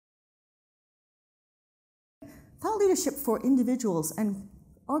Thought leadership for individuals and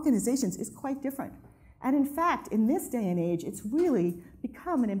organizations is quite different. And in fact, in this day and age, it's really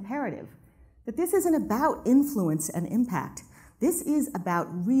become an imperative that this isn't about influence and impact. This is about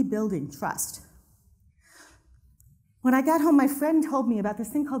rebuilding trust. When I got home, my friend told me about this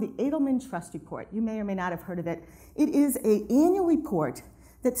thing called the Edelman Trust Report. You may or may not have heard of it. It is an annual report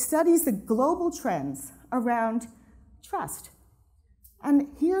that studies the global trends around trust. And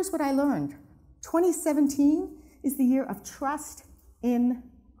here's what I learned. 2017 is the year of trust in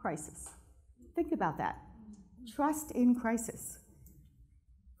crisis. Think about that. Trust in crisis.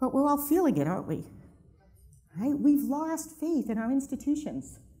 But we're all feeling it, aren't we? Right? We've lost faith in our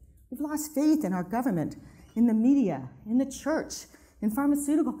institutions. We've lost faith in our government, in the media, in the church, in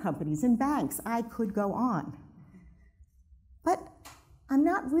pharmaceutical companies, in banks. I could go on. But I'm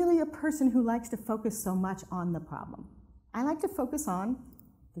not really a person who likes to focus so much on the problem. I like to focus on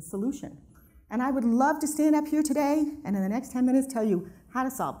the solution. And I would love to stand up here today and in the next 10 minutes tell you how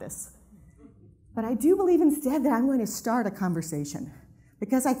to solve this. But I do believe instead that I'm going to start a conversation,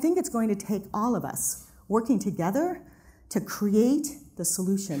 because I think it's going to take all of us working together to create the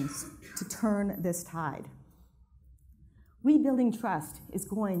solutions to turn this tide. Rebuilding trust is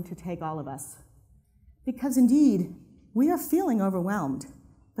going to take all of us, because indeed, we are feeling overwhelmed,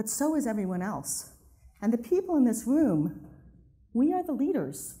 but so is everyone else. And the people in this room, we are the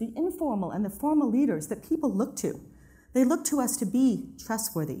leaders, the informal and the formal leaders that people look to. They look to us to be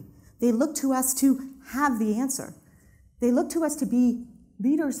trustworthy. They look to us to have the answer. They look to us to be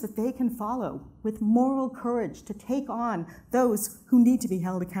leaders that they can follow with moral courage to take on those who need to be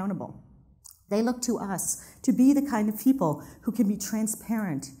held accountable. They look to us to be the kind of people who can be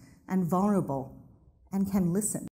transparent and vulnerable and can listen.